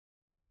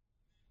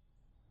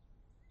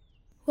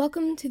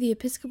Welcome to the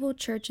Episcopal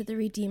Church of the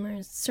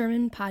Redeemer's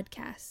Sermon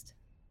Podcast.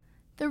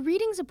 The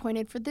readings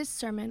appointed for this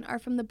sermon are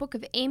from the book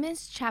of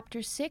Amos,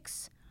 chapter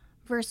 6,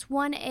 verse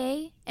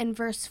 1a and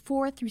verse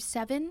 4 through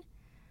 7,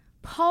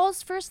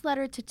 Paul's first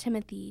letter to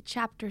Timothy,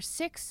 chapter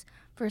 6,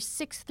 verse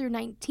 6 through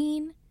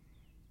 19,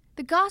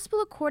 the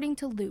Gospel according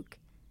to Luke,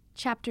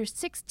 chapter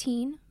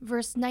 16,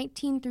 verse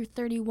 19 through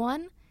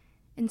 31,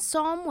 and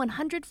Psalm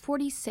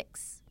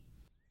 146.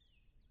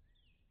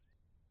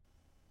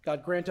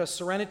 God, grant us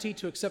serenity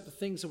to accept the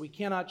things that we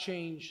cannot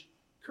change,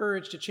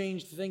 courage to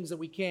change the things that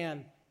we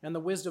can, and the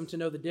wisdom to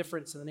know the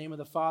difference. In the name of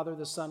the Father,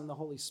 the Son, and the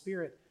Holy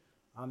Spirit.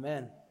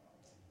 Amen.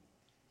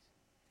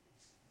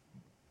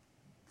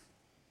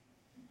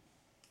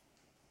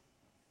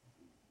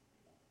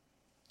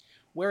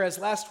 Whereas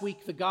last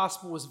week the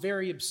gospel was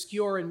very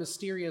obscure and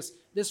mysterious,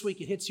 this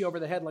week it hits you over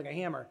the head like a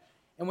hammer.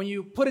 And when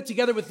you put it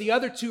together with the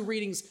other two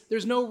readings,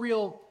 there's no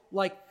real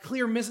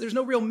there's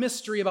no real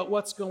mystery about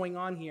what's going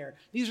on here.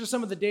 These are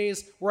some of the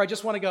days where I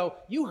just want to go,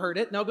 you heard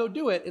it, now go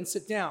do it, and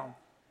sit down.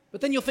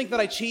 But then you'll think that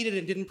I cheated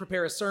and didn't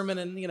prepare a sermon,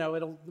 and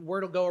the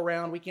word will go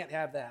around. We can't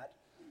have that.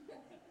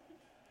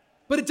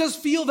 But it does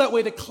feel that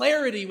way, the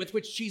clarity with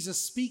which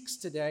Jesus speaks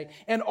today.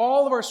 And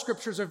all of our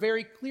scriptures are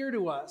very clear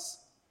to us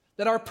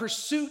that our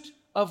pursuit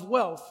of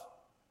wealth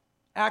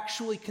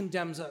actually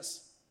condemns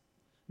us.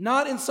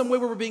 Not in some way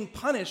where we're being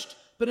punished,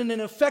 but in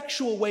an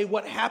effectual way,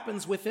 what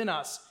happens within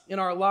us in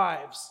our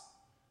lives.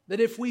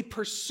 That if we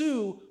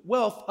pursue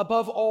wealth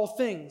above all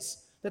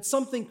things, that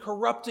something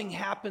corrupting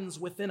happens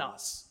within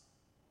us.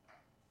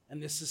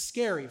 And this is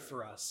scary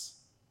for us.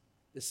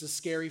 This is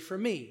scary for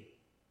me,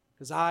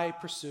 because I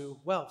pursue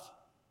wealth.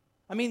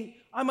 I mean,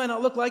 I might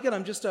not look like it.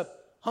 I'm just a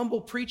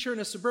humble preacher in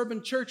a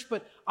suburban church,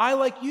 but I,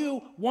 like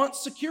you, want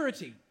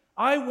security.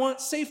 I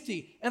want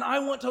safety. And I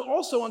want to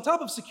also, on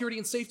top of security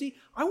and safety,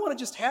 I want to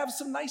just have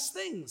some nice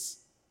things.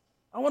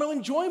 I want to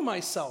enjoy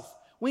myself.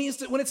 When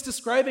it's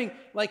describing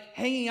like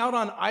hanging out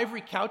on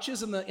ivory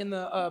couches in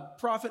the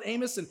prophet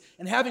Amos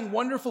and having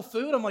wonderful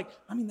food, I'm like,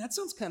 that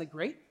sounds kind of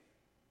great.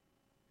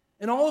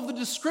 And all of the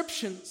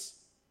descriptions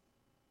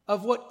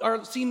of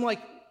what seem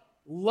like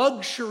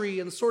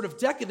luxury and sort of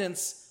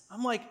decadence,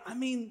 I'm like,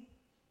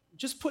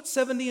 just put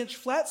 70-inch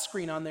flat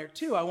screen on there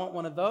too. I want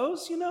one of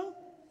those,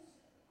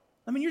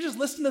 you're just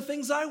listing the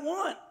things I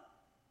want.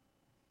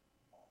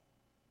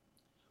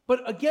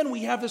 But again,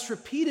 we have this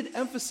repeated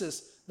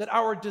emphasis that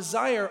our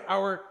desire,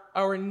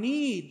 our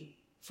need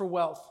for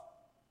wealth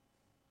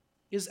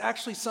is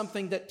actually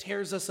something that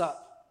tears us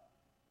up.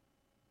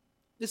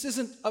 This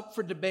isn't up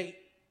for debate.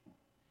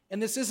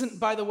 And this isn't,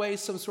 by the way,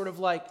 some sort of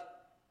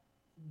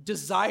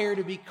desire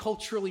to be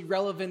culturally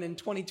relevant in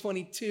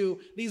 2022.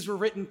 These were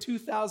written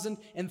 2,000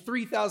 and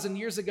 3,000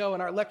 years ago,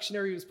 and our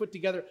lectionary was put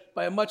together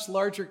by a much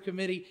larger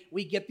committee.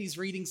 We get these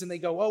readings and they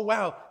go, oh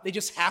wow, they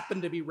just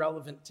happen to be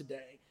relevant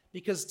today.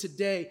 Because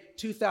today,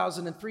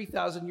 2,000 and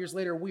 3,000 years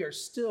later, we are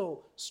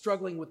still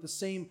struggling with the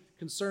same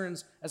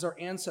concerns as our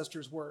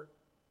ancestors were.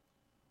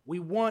 We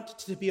want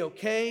to be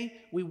okay.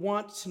 We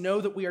want to know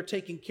that we are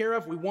taken care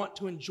of. We want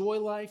to enjoy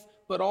life.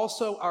 But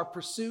also our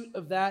pursuit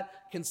of that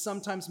can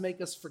sometimes make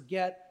us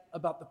forget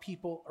about the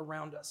people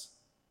around us.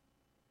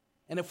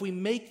 And if we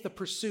make the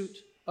pursuit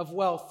of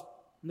wealth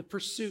and the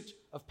pursuit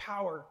of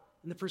power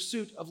and the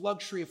pursuit of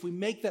luxury, if we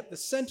make that the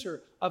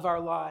center of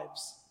our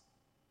lives,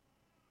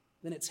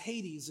 then it's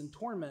Hades and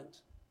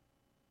torment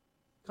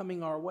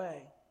coming our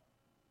way.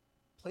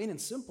 Plain and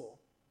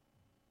simple.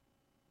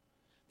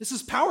 This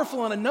is powerful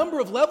on a number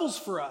of levels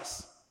for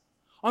us.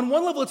 On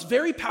one level, it's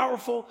very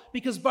powerful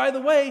because, by the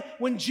way,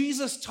 when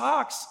Jesus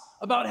talks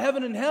about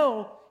heaven and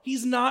hell,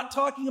 he's not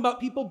talking about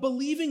people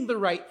believing the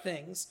right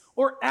things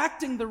or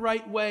acting the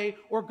right way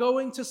or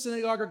going to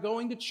synagogue or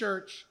going to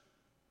church.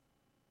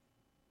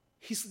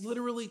 He's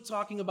literally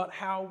talking about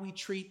how we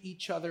treat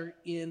each other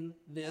in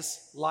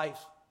this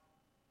life.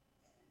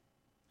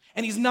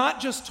 And he's not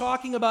just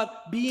talking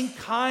about being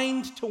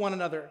kind to one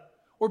another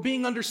or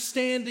being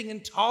understanding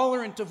and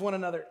tolerant of one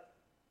another.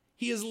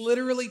 He is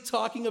literally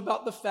talking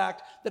about the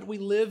fact that we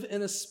live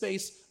in a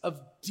space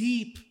of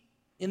deep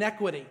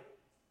inequity,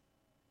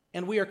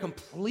 and we are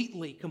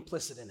completely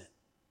complicit in it.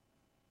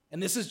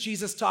 And this is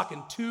Jesus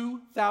talking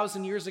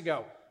 2,000 years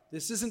ago.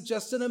 This isn't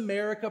just an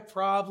America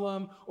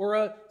problem or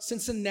a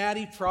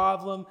Cincinnati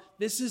problem.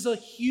 This is a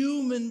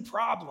human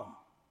problem.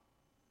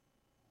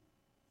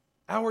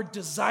 Our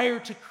desire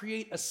to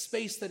create a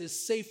space that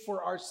is safe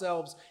for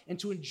ourselves and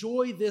to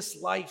enjoy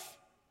this life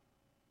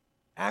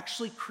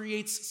actually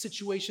creates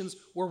situations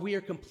where we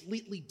are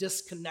completely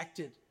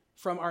disconnected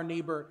from our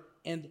neighbor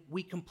and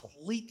we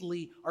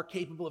completely are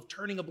capable of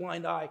turning a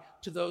blind eye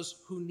to those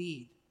who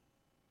need.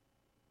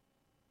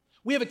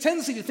 We have a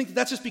tendency to think that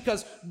that's just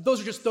because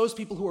those are just those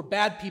people who are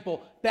bad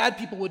people. Bad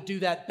people would do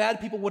that. Bad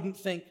people wouldn't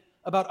think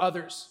about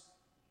others.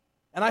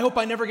 And I hope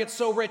I never get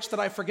so rich that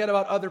I forget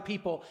about other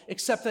people,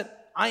 except that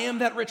I am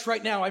that rich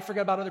right now. I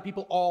forget about other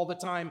people all the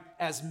time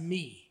as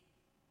me.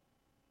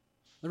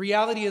 The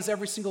reality is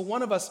every single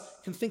one of us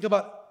can think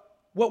about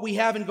what we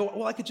have and go,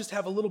 well, I could just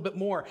have a little bit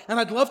more. And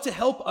I'd love to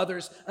help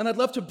others, and I'd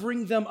love to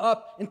bring them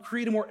up and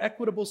create a more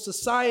equitable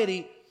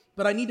society,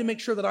 but I need to make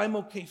sure that I'm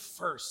okay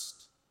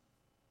first.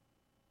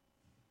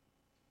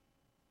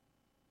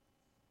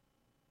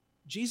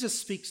 Jesus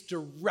speaks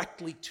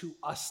directly to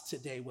us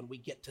today when we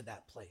get to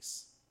that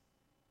place.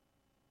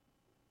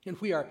 And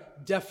we are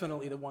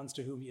definitely the ones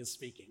to whom he is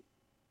speaking.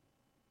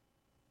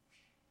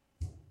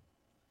 I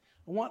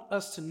want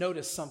us to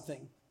notice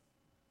something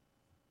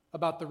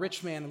about the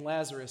rich man and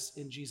Lazarus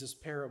in Jesus'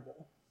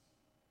 parable.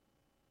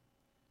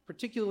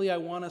 Particularly, I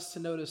want us to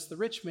notice the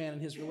rich man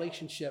and his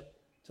relationship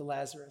to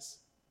Lazarus.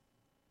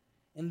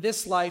 In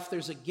this life,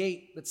 there's a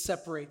gate that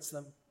separates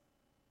them.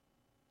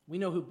 We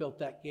know who built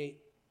that gate.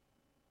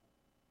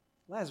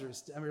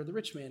 The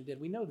rich man did.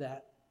 We know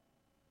that.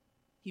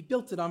 He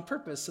built it on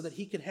purpose so that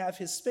he could have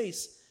his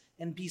space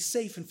and be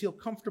safe and feel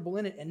comfortable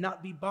in it and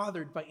not be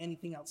bothered by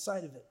anything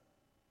outside of it.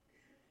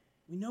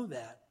 We know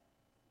that.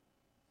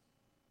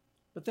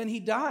 But then he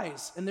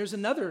dies, and there's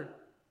another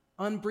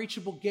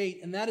unbreachable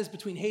gate, and that is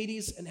between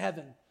Hades and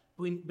heaven,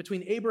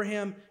 between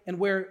Abraham and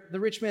where the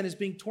rich man is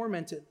being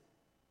tormented.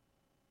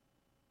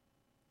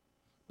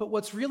 But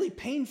what's really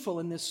painful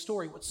in this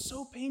story, what's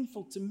so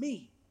painful to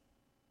me,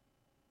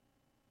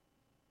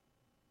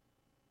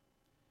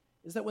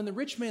 is that when the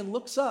rich man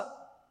looks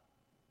up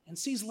and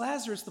sees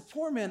Lazarus, the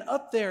poor man,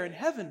 up there in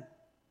heaven,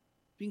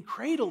 being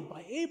cradled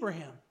by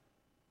Abraham,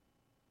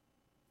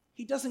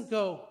 he doesn't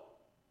go,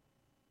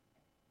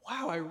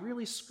 wow, I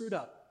really screwed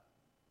up.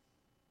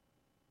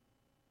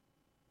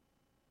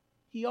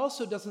 He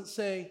also doesn't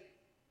say,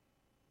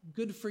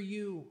 good for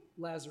you,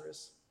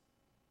 Lazarus.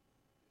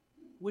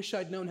 Wish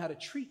I'd known how to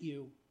treat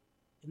you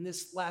in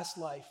this last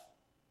life.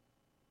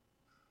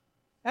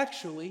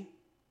 Actually,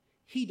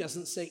 he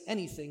doesn't say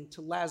anything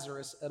to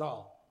Lazarus at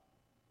all,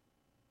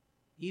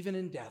 even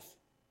in death.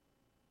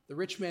 The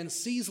rich man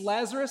sees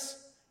Lazarus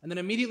and then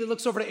immediately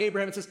looks over to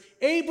Abraham and says,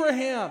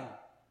 Abraham,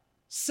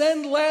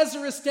 send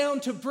Lazarus down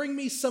to bring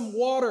me some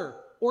water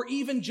or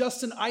even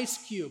just an ice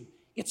cube.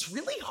 It's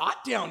really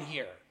hot down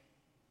here.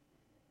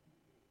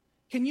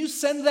 Can you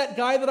send that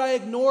guy that I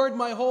ignored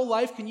my whole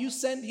life? Can you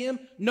send him?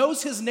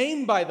 Knows his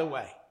name, by the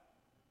way.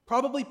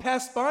 Probably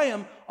passed by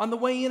him on the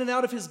way in and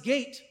out of his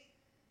gate.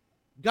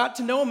 Got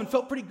to know him and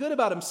felt pretty good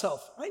about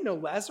himself. I know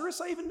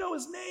Lazarus. I even know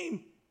his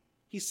name,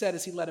 he said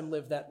as he let him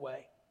live that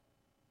way.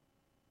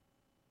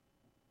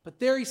 But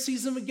there he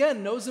sees him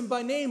again, knows him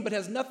by name, but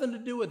has nothing to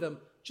do with him.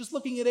 Just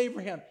looking at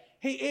Abraham.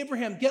 Hey,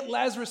 Abraham, get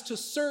Lazarus to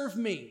serve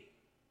me.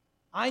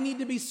 I need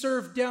to be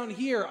served down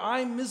here.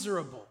 I'm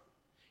miserable.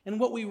 And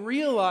what we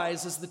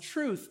realize is the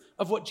truth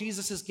of what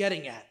Jesus is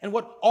getting at and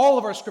what all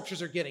of our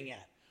scriptures are getting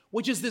at,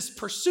 which is this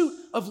pursuit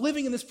of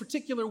living in this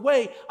particular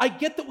way. I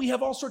get that we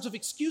have all sorts of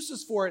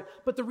excuses for it,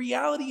 but the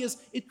reality is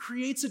it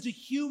creates a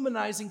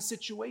dehumanizing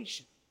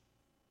situation.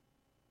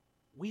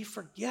 We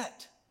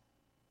forget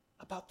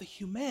about the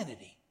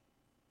humanity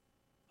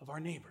of our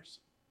neighbors.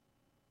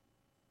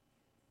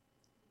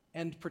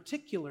 And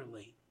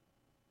particularly,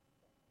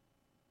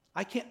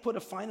 I can't put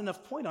a fine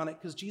enough point on it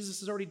because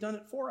Jesus has already done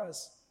it for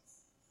us.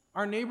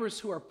 Our neighbors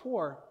who are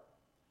poor,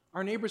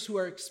 our neighbors who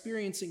are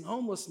experiencing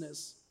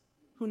homelessness,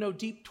 who know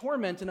deep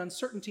torment and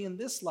uncertainty in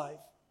this life,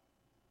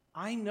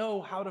 I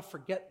know how to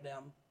forget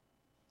them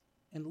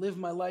and live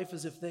my life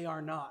as if they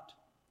are not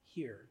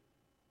here.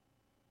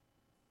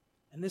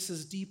 And this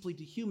is deeply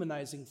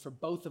dehumanizing for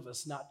both of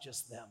us, not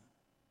just them.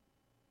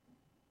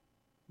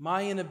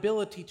 My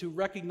inability to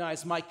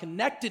recognize my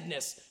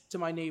connectedness to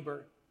my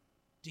neighbor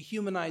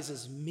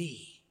dehumanizes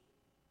me.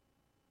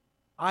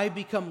 I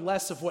become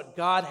less of what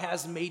God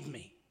has made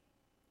me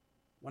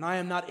when I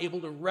am not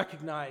able to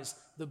recognize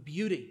the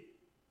beauty,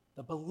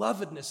 the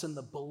belovedness, and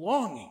the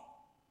belonging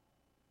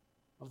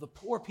of the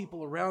poor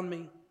people around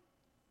me,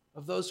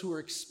 of those who are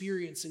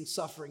experiencing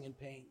suffering and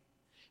pain.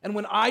 And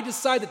when I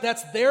decide that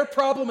that's their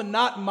problem and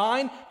not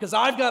mine, because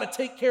I've got to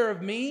take care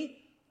of me,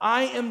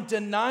 I am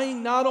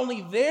denying not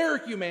only their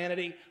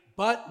humanity,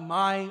 but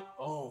my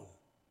own.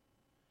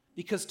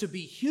 Because to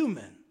be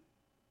human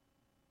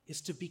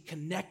is to be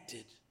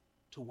connected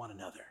to one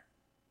another.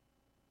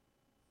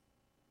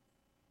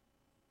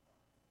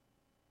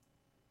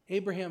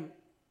 Abraham,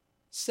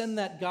 send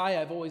that guy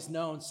I've always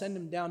known, send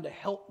him down to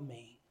help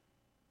me.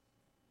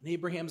 And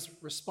Abraham's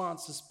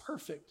response is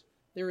perfect.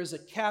 There is a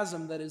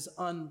chasm that is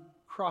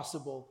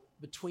uncrossable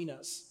between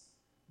us,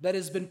 that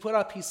has been put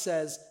up, he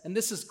says, and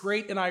this is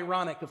great and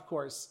ironic, of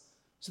course,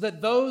 so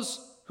that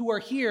those who are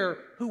here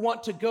who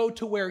want to go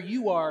to where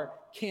you are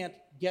can't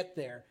get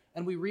there.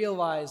 And we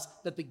realize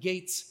that the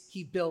gates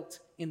he built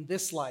in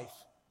this life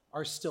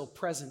are still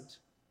present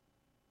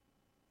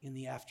in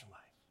the afterlife.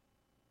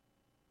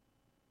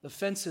 The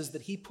fences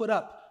that he put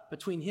up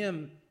between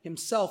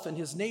himself, and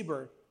his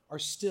neighbor are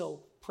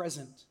still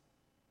present.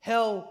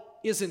 Hell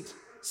isn't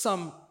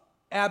some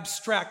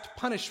abstract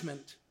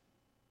punishment.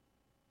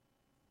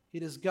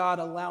 It is God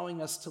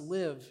allowing us to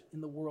live in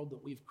the world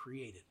that we've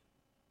created.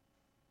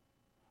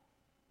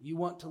 You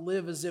want to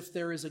live as if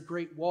there is a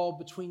great wall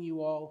between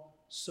you all,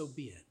 so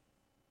be it.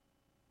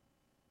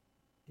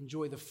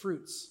 Enjoy the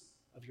fruits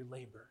of your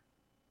labor.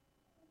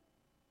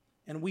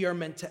 And we are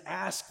meant to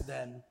ask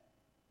then,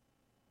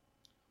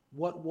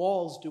 what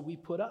walls do we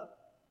put up?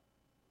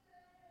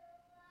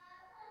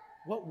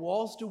 What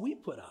walls do we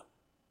put up?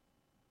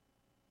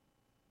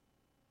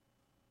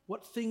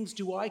 What things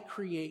do I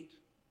create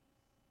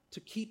to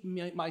keep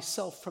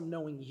myself from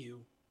knowing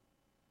you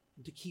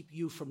and to keep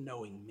you from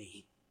knowing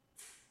me?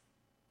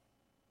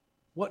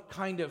 What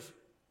kind of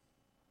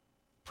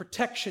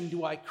protection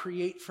do I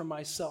create for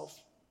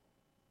myself,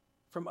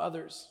 from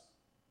others,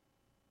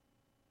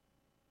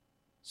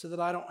 so that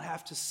I don't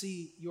have to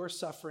see your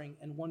suffering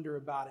and wonder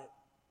about it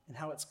and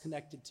how it's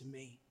connected to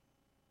me,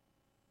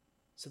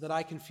 so that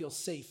I can feel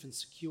safe and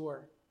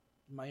secure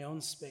in my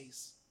own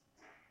space?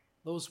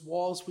 Those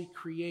walls we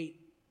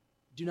create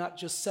do not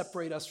just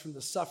separate us from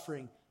the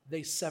suffering,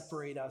 they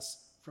separate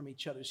us from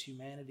each other's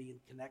humanity and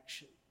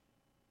connection.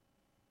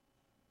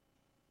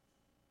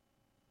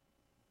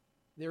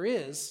 There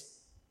is,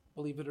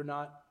 believe it or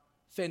not,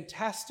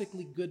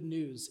 fantastically good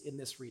news in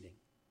this reading.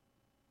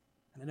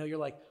 And I know you're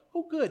like,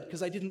 oh good,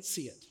 because I didn't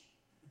see it.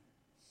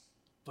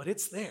 But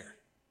it's there.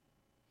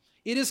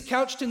 It is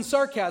couched in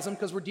sarcasm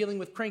because we're dealing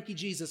with cranky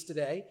Jesus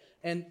today.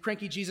 And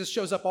cranky Jesus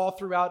shows up all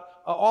throughout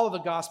all of the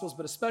Gospels,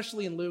 but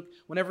especially in Luke,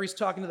 whenever he's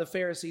talking to the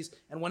Pharisees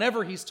and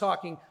whenever he's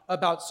talking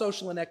about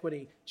social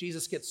inequity,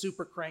 Jesus gets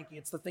super cranky.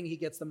 It's the thing he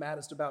gets the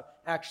maddest about,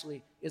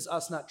 actually, is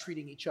us not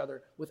treating each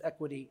other with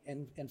equity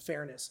and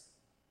fairness.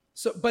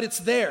 But it's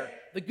there.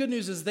 The good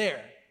news is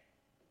there.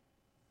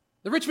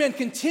 The rich man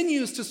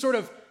continues to sort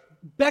of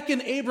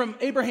beckon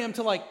Abraham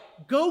to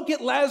go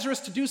get Lazarus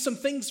to do some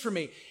things for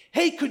me.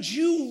 Hey, could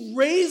you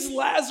raise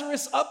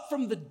Lazarus up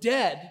from the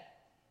dead?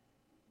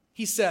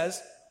 He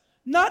says,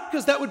 not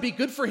because that would be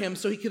good for him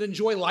so he could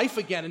enjoy life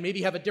again and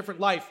maybe have a different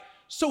life,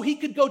 so he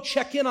could go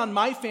check in on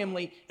my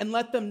family and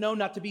let them know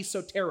not to be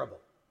so terrible.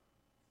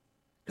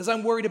 Because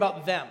I'm worried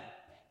about them.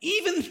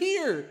 Even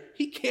here,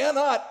 he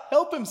cannot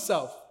help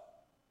himself.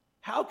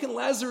 How can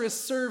Lazarus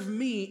serve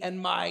me and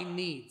my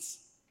needs?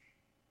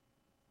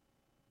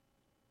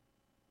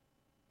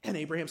 And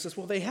Abraham says,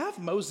 well, they have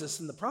Moses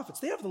and the prophets.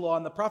 They have the law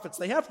and the prophets.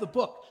 They have the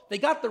book. They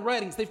got the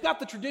writings. They've got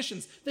the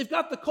traditions. They've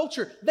got the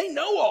culture. They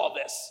know all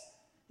this.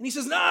 And he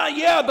says,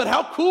 yeah, but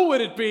how cool would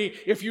it be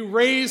if you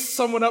raised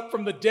someone up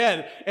from the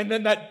dead and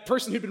then that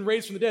person who'd been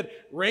raised from the dead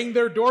rang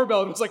their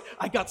doorbell and was like,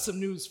 I got some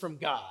news from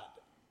God.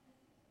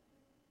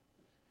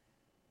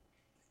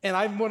 And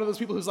I'm one of those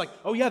people who's like,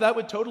 oh yeah, that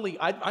would totally,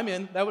 I'm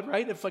in. That would,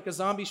 right? If a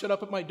zombie showed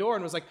up at my door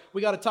and was like,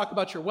 we got to talk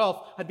about your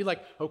wealth, I'd be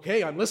like,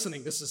 okay, I'm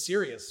listening. This is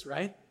serious,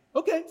 right?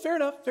 Okay, fair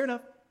enough.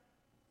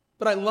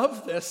 But I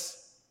love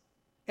this.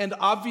 And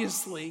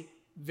obviously,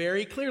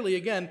 very clearly,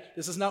 again,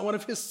 this is not one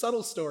of his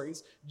subtle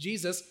stories.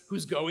 Jesus,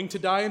 who's going to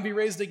die and be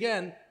raised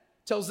again,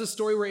 tells this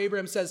story where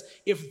Abraham says,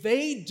 if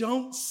they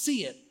don't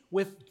see it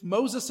with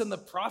Moses and the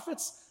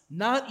prophets,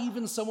 not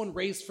even someone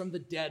raised from the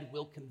dead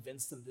will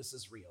convince them this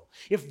is real.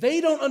 If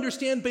they don't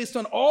understand based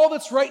on all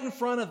that's right in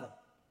front of them,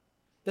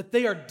 that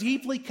they are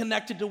deeply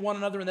connected to one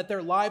another and that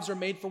their lives are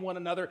made for one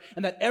another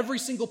and that every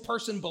single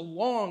person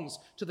belongs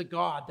to the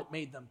God that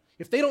made them.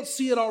 If they don't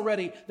see it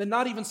already, then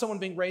not even someone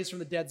being raised from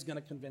the dead is going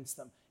to convince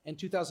them. And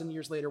 2,000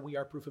 years later, we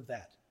are proof of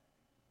that.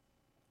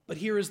 But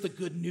here is the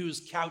good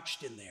news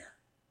couched in there.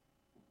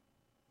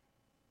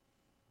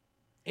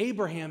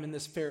 Abraham in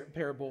this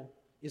parable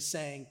is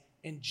saying,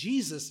 and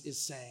Jesus is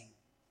saying,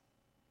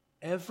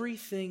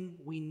 everything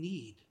we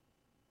need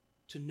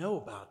to know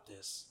about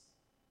this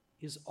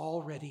is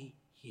already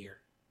here.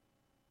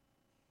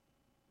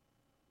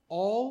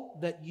 All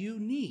that you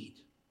need,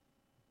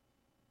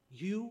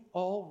 you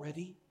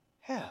already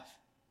have.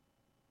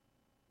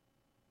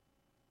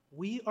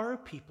 We are a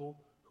people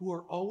who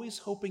are always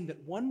hoping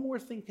that one more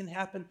thing can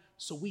happen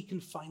so we can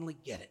finally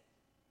get it.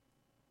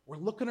 We're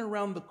looking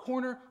around the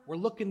corner, we're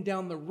looking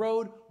down the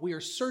road, we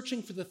are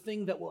searching for the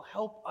thing that will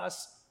help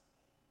us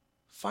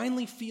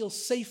finally feel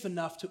safe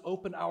enough to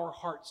open our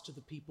hearts to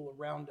the people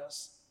around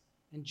us.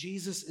 And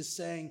Jesus is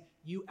saying,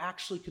 you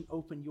actually can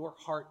open your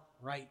heart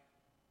right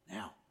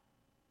now.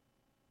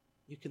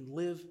 You can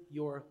live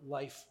your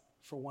life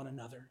for one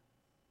another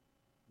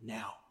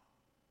now.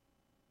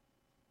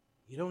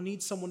 You don't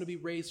need someone to be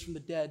raised from the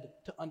dead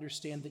to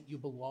understand that you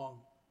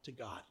belong to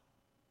God.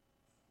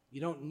 You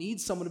don't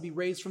need someone to be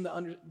raised from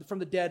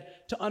the dead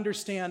to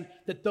understand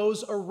that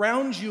those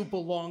around you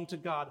belong to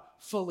God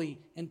fully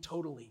and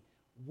totally.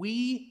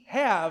 We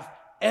have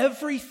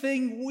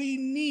everything we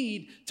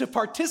need to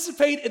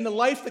participate in the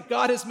life that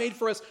God has made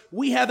for us.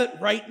 We have it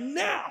right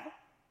now.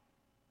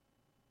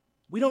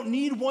 We don't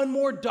need one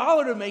more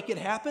dollar to make it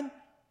happen.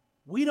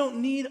 We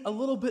don't need a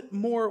little bit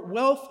more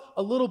wealth,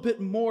 a little bit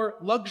more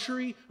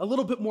luxury, a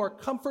little bit more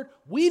comfort.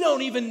 We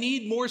don't even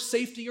need more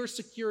safety or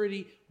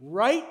security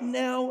right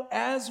now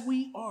as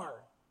we are.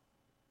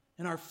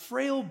 And our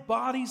frail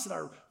bodies and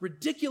our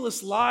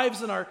ridiculous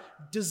lives and our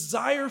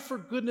desire for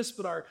goodness,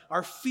 but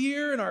our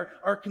fear and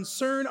our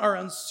concern, our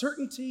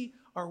uncertainty,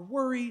 our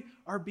worry,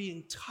 our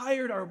being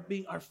tired,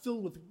 our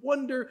filled with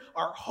wonder,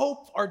 our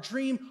hope, our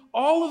dream,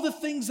 all of the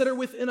things that are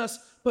within us.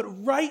 But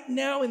right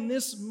now in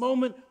this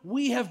moment,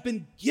 we have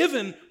been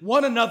given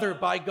one another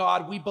by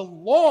God. We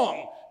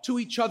belong to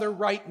each other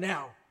right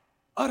now,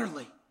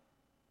 utterly.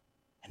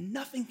 And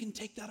nothing can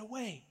take that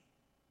away.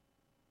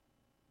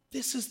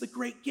 This is the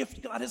great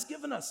gift God has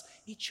given us,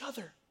 each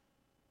other.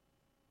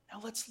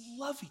 Now let's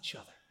love each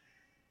other.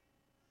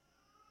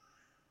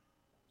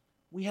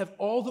 We have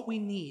all that we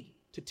need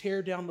to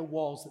tear down the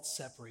walls that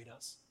separate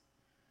us.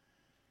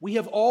 We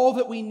have all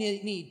that we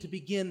need to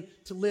begin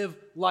to live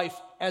life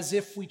as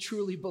if we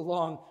truly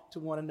belong to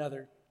one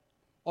another.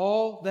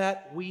 All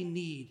that we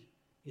need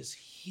is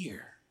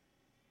here.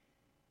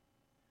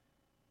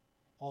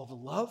 All the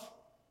love,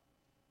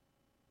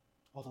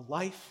 all the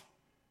life,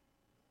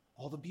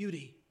 all the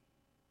beauty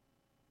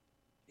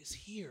is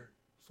here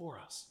for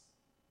us.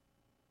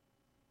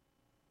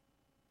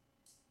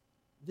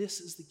 This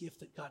is the gift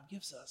that God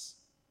gives us.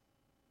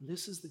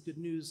 This is the good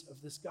news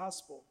of this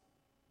gospel.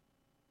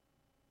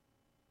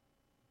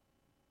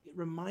 It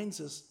reminds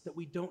us that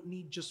we don't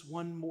need just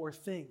one more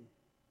thing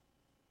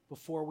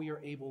before we are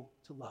able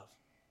to love.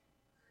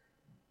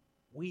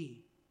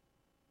 We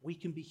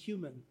can be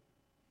human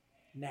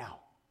now.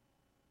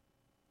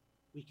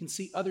 We can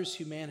see others'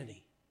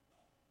 humanity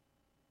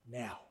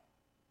now.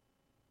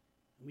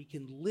 We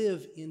can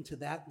live into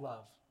that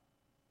love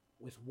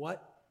with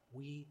what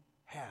we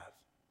have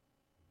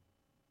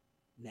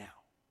now.